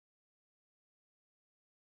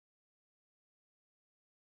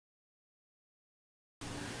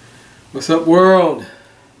What's up, world?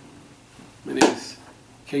 My name is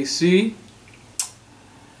KC.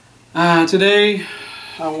 Today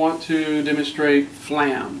I want to demonstrate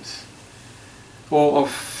flams, or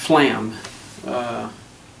flam.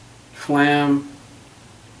 Flam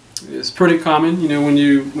is pretty common, you know, when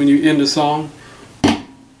you end a song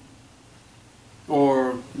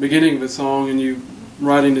or beginning of a song and you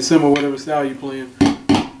writing the cymbal, whatever style you're playing.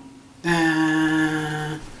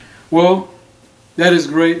 Well, that is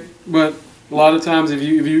great, but a lot of times if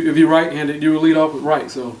you right-handed, you will lead off with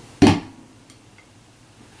right. So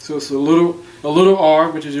it's a little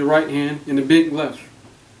R, which is your right hand, and the big left,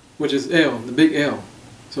 which is L, the big L.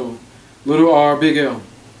 So little R, big L.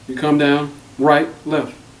 You come down, right,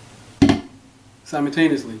 left,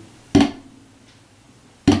 simultaneously.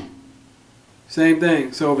 Same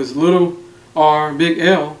thing. So if it's little R, big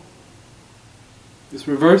L, just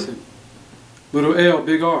reverse it. Little L,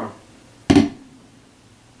 big R.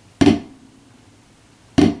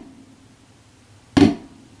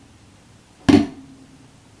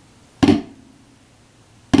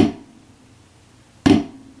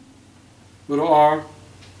 Little R,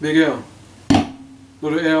 big L.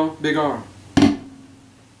 Little L, big R.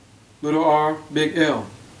 Little R, big L.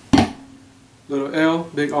 Little L,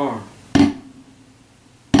 big R.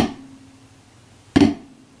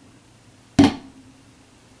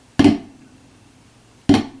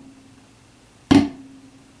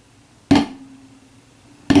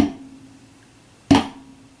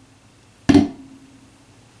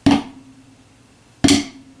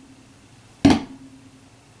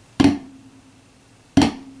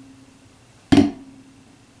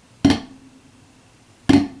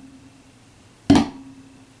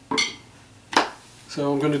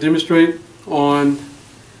 So I'm going to demonstrate on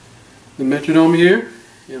the metronome here, and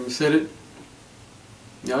I'm going to set it,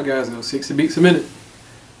 y'all guys know, 60 beats a minute.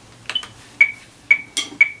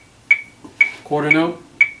 Quarter note.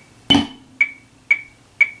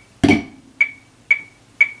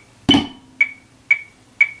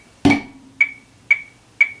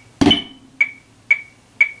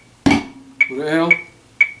 Little L,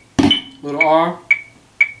 little R.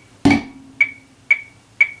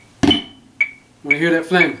 When you hear that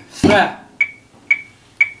flame, fla,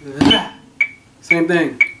 same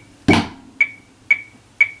thing.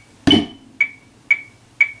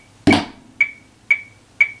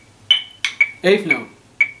 Eighth note,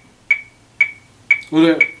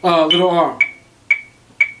 little R.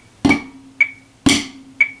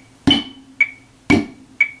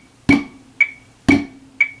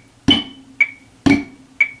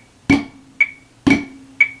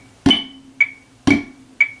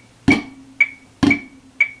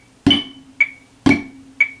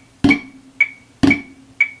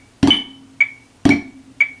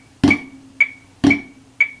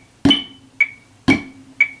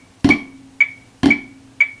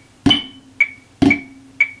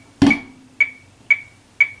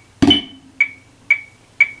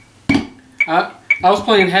 I was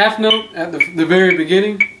playing half note at the very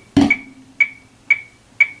beginning.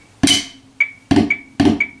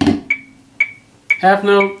 Half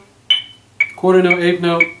note, quarter note, eighth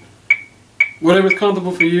note, whatever's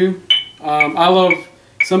comfortable for you. I love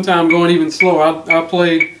sometimes going even slower. I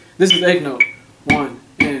play, this is eighth note, 1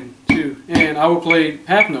 and 2, and I will play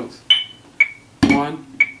half notes. 1.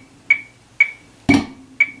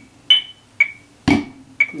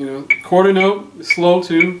 You know, quarter note, slow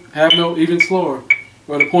 2, half note, even slower.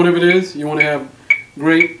 But the point of it is, you want to have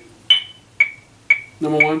great,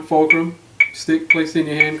 number 1, fulcrum, stick placed in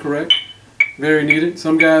your hand, correct. Very needed.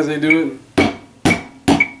 Some guys, they do it and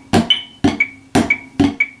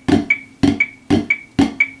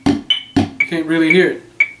you can't really hear it.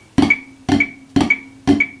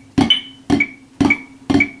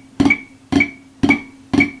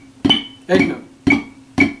 Eighth note,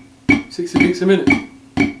 60 beats a minute.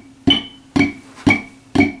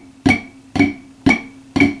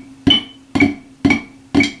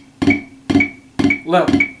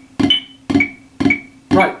 Left,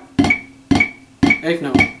 right, eighth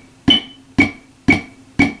note,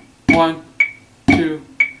 1, 2,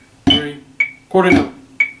 3, quarter note.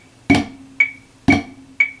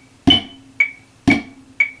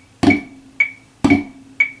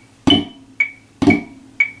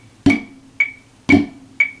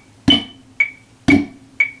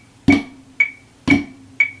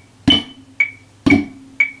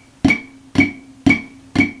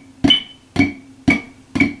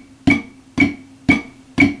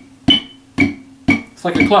 It's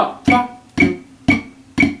like a clock.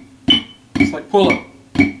 It's like pull up.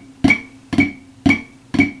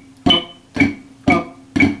 Up, down, up,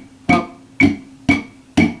 up.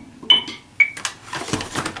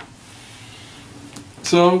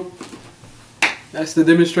 So that's the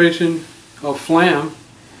demonstration of Flam.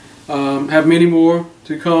 Have many more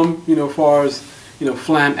to come, you know, as far as, you know,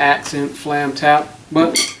 Flam accent, Flam tap,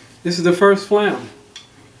 but this is the first Flam.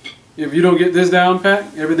 If you don't get this down pat,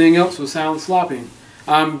 everything else will sound sloppy.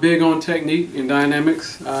 I'm big on technique and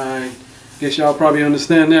dynamics. I guess y'all probably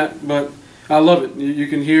understand that, but I love it. You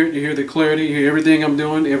can hear it, you hear the clarity, you hear everything I'm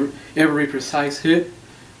doing, every precise hit,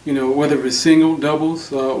 you know, whether it's single,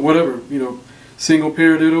 doubles, whatever, you know, single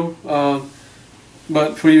paradiddle.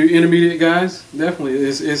 But for you intermediate guys, definitely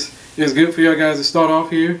it's good for y'all guys to start off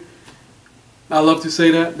here. I love to say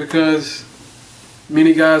that because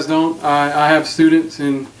many guys don't. I have students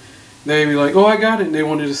and they be like, oh, I got it. And they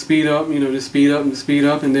wanted to speed up, you know, to speed up and speed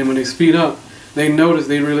up. And then when they speed up, they notice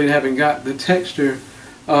they really haven't got the texture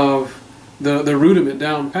of the rudiment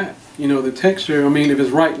down pat. You know, the texture, I mean, if it's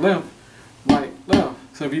right, left.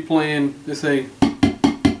 So if you're playing, let's say,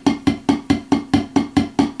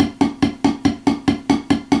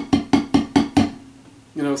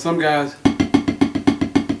 you know, some guys,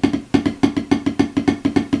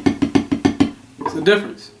 it's a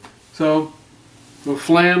difference. So with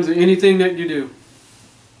flams or anything that you do,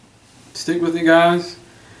 stick with it, guys,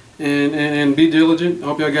 and be diligent. I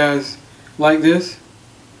hope y'all guys like this.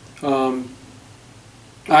 I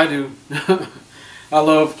do. I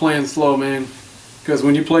love playing slow, man, because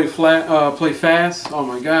when you play play fast, oh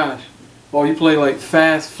my gosh, or you play like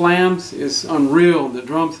fast flams, it's unreal on the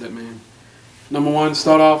drum set, man. Number one,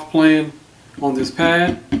 start off playing on this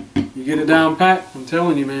pad. You get it down pat. I'm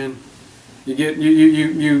telling you, man.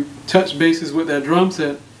 You touch bases with that drum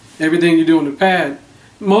set. Everything you do on the pad.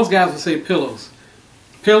 Most guys would say pillows.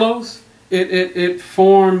 Pillows. It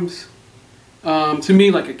forms to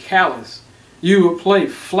me like a callus. You would play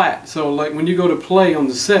flat. So like when you go to play on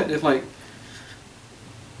the set, it's like,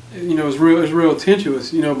 you know, it's real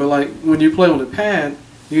tenuous. You know, but like when you play on the pad,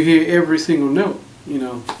 you hear every single note. You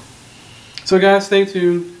know. So guys, stay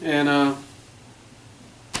tuned, and I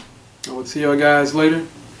will see y'all guys later.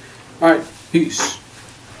 All right, peace.